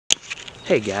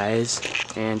Hey guys,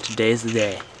 and today's the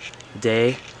day. The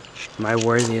day my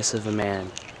worthiness of a man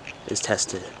is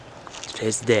tested.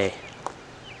 Today's the day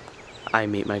I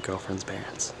meet my girlfriend's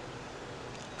parents.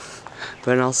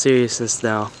 But in all seriousness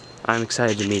though, I'm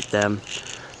excited to meet them.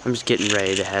 I'm just getting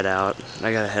ready to head out.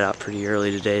 I gotta head out pretty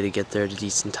early today to get there at a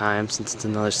decent time since it's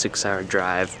another 6-hour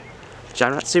drive, which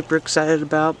I'm not super excited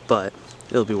about, but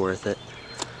it'll be worth it.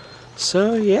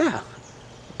 So yeah,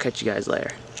 I'll catch you guys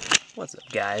later. What's up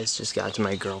guys, just got to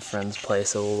my girlfriend's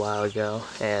place a little while ago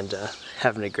and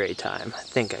having a great time. I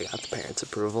think I got the parents'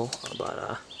 approval,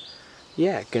 but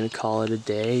yeah, gonna call it a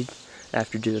day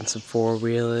after doing some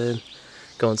four-wheeling,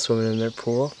 going swimming in their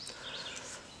pool.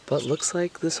 But looks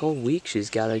like this whole week she's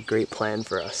got a great plan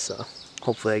for us, so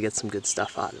hopefully I get some good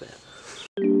stuff out of it.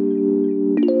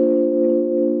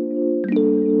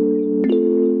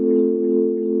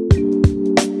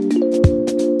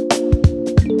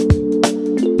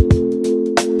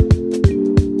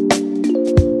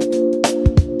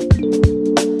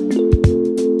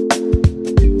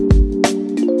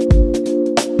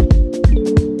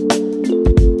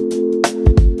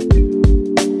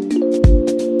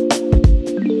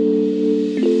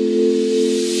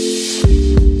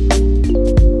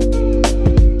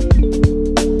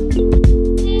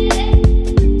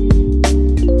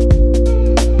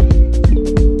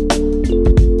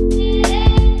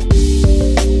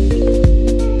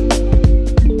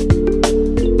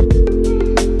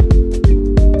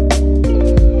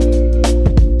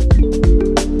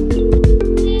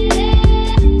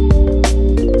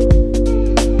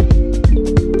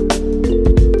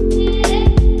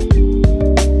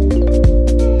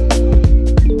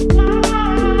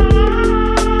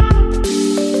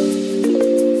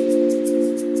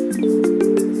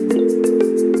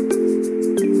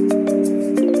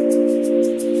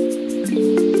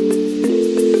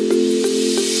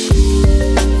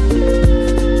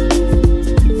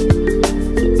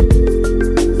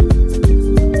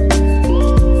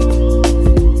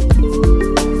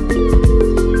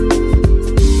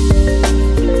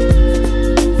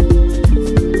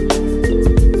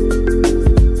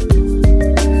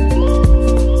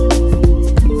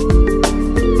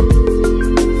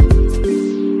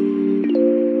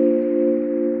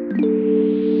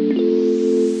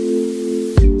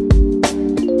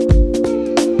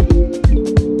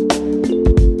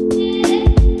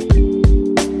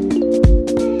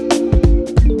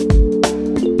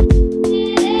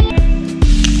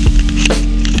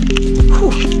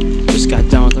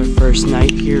 First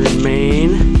night here in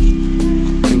Maine,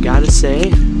 and gotta say,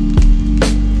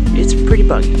 it's pretty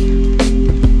buggy.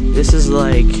 This is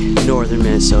like northern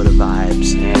Minnesota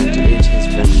vibes, and it has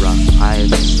been rough.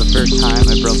 This is the first time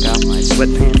I broke out my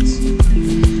sweatpants,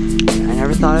 and I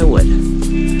never thought I would,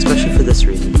 especially for this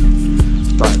reason.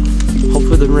 But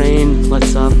hopefully the rain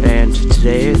lets up, and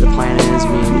today the plan is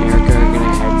me and Erica are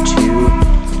gonna head to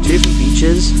two different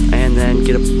beaches and then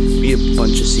eat a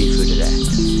bunch of seafood today.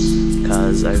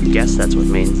 Because I guess that's what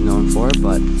Maine's known for,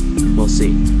 but we'll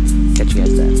see. Catch you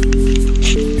guys then.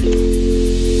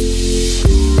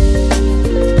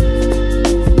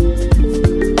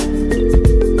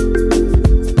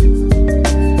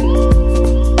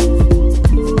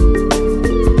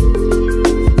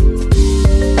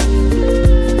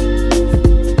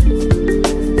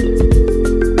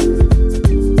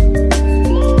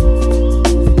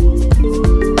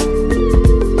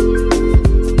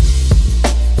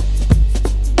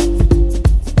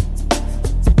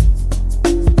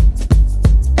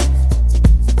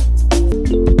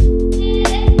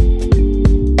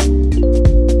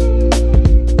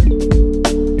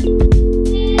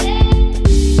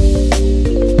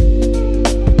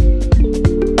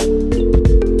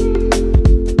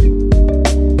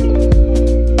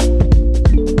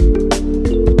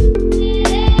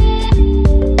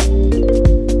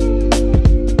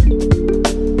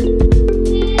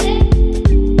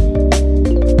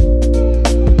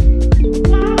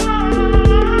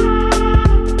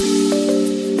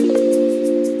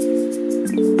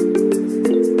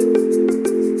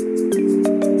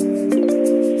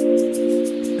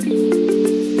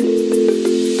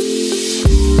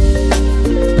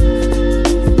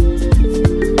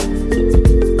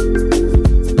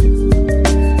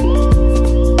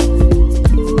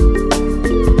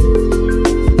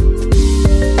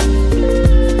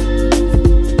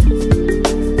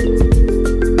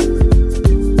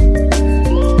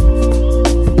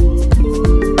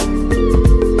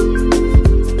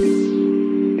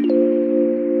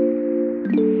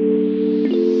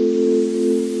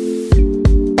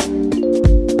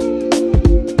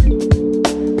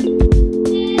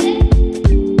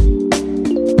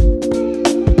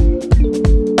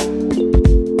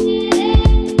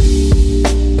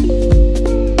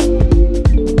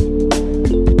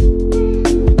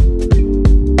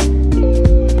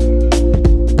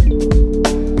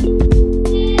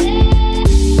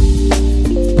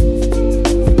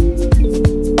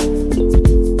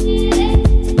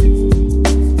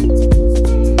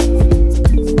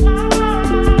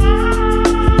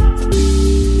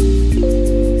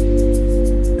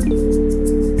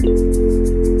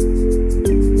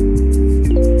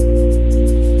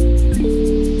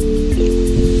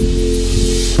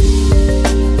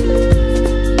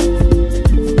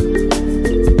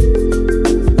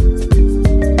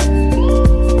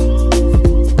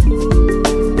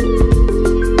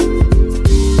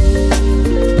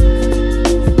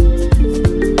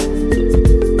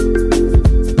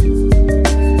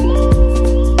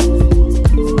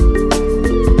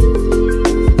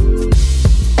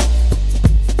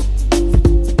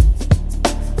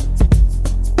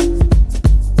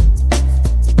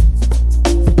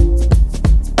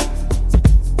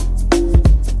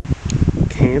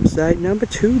 campsite number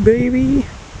 2, baby.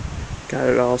 Got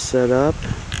it all set up.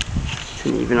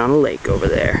 And even on a lake over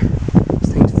there.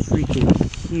 This thing's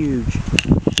freaking huge.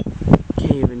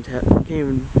 Can't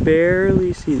even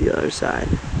barely see the other side.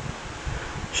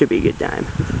 Should be a good time.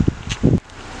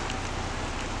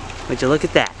 Would you look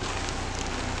at that?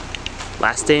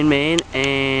 Last day in Maine,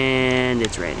 and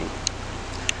it's raining.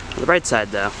 On the bright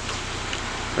side though,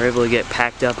 we're able to get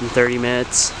packed up in 30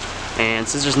 minutes, and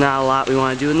since there's not a lot we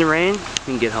want to do in the rain, we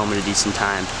can get home at a decent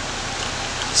time.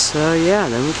 So yeah,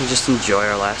 then we can just enjoy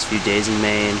our last few days in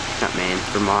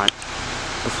Vermont,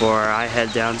 before I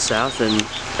head down south and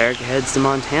Erica heads to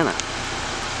Montana.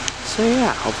 So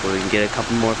yeah, hopefully we can get a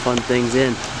couple more fun things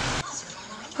in.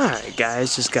 Alright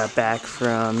guys, just got back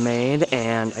from Maine,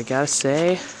 and I gotta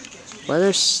say,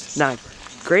 weather's not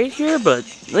great here, but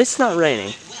at least it's not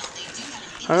raining.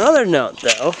 On another note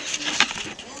though,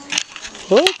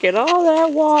 look at all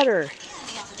that water.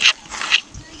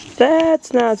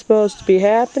 That's not supposed to be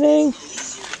happening.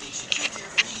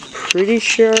 Pretty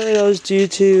sure that was due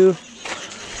to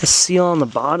the seal on the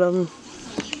bottom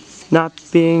not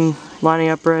lining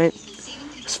up right.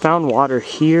 Just found water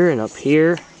here and up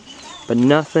here, but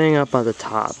nothing up on the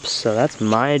top. So that's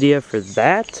my idea for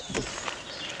that.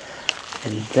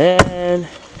 And then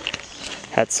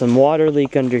had some water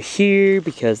leak under here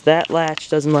because that latch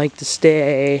doesn't like to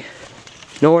stay,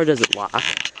 nor does it lock.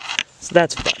 So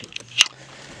that's fun.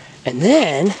 And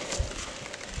then,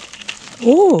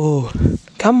 ooh,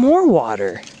 got more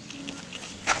water.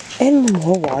 And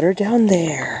more water down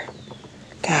there.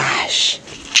 Gosh.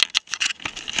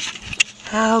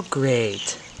 How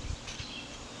great.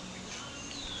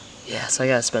 Yeah, so I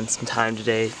gotta spend some time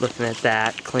today looking at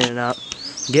that, cleaning up,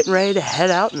 getting ready to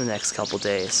head out in the next couple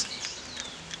days.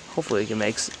 Hopefully we can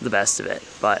make the best of it.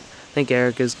 But I think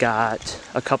Erica's got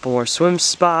a couple more swim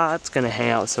spots, gonna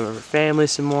hang out with some of her family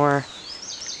some more.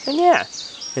 And yeah,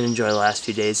 gonna enjoy the last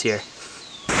few days here.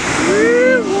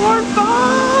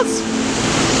 Waterfalls!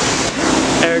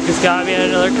 Erica's got me at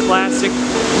another classic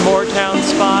Moortown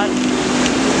spot.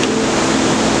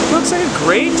 Looks like a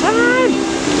great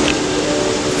time!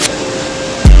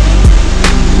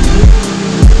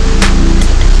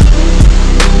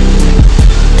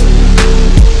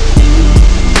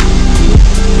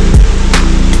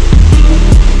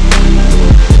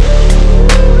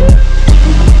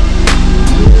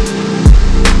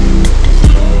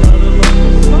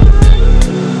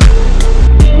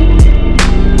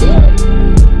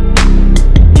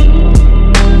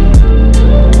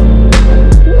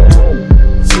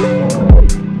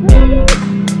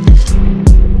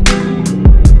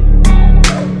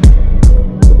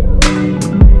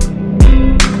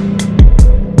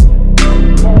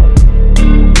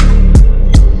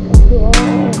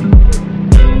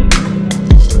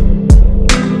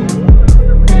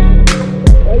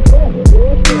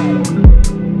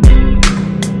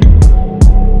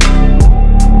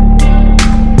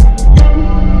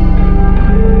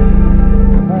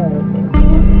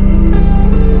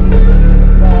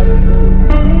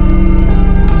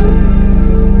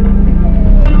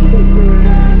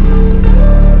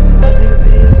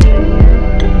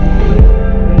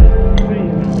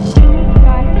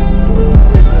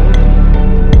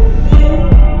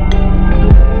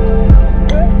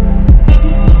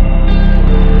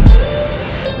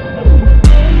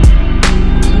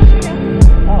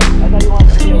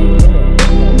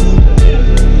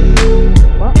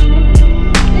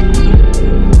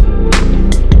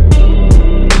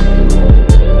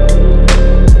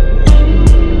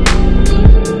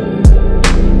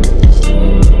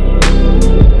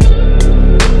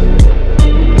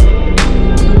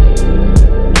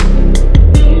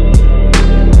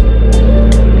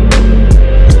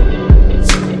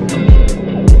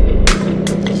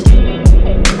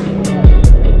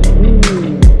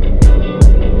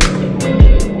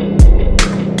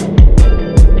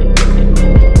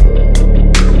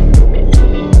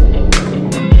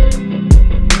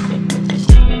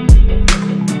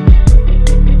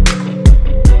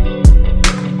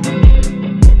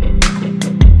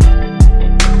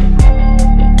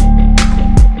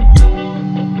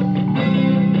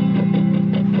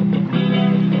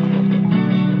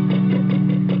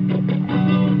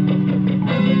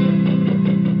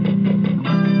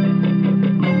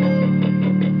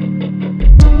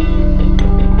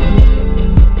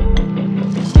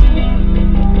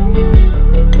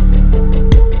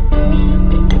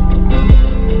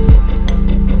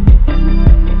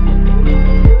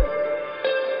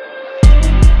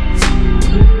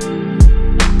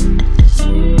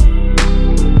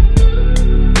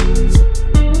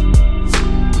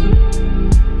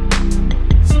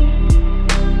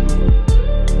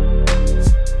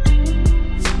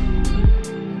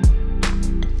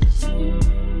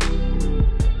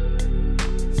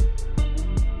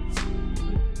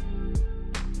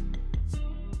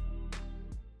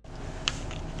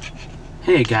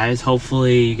 Hey guys,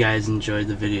 hopefully you guys enjoyed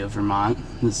the video of Vermont.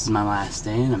 This is my last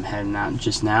day and I'm heading out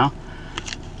just now.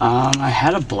 I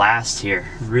had a blast here.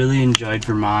 Really enjoyed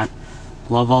Vermont.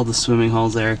 Love all the swimming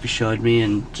holes Erica showed me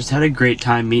and just had a great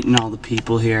time meeting all the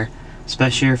people here,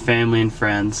 especially her family and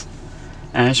friends.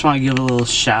 And I just want to give a little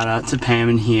shout out to Pam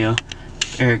and Hugh,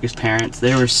 Erica's parents.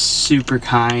 They were super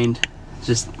kind.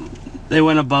 They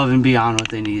went above and beyond what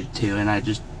they needed to, and I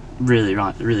just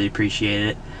really appreciate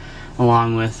it.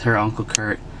 Along with her Uncle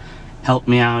Kurt, helped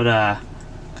me out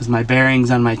because my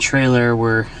bearings on my trailer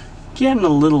were getting a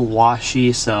little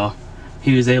washy, so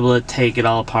he was able to take it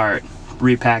all apart,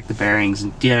 repack the bearings,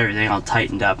 and get everything all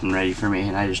tightened up and ready for me,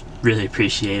 and I just really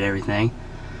appreciate everything.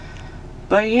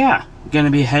 But yeah, I'm gonna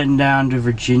be heading down to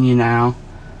Virginia now,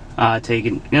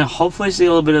 hopefully see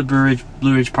a little bit of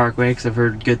Blue Ridge Parkway because I've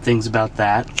heard good things about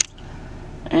that.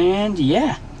 And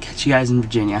yeah, catch you guys in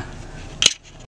Virginia.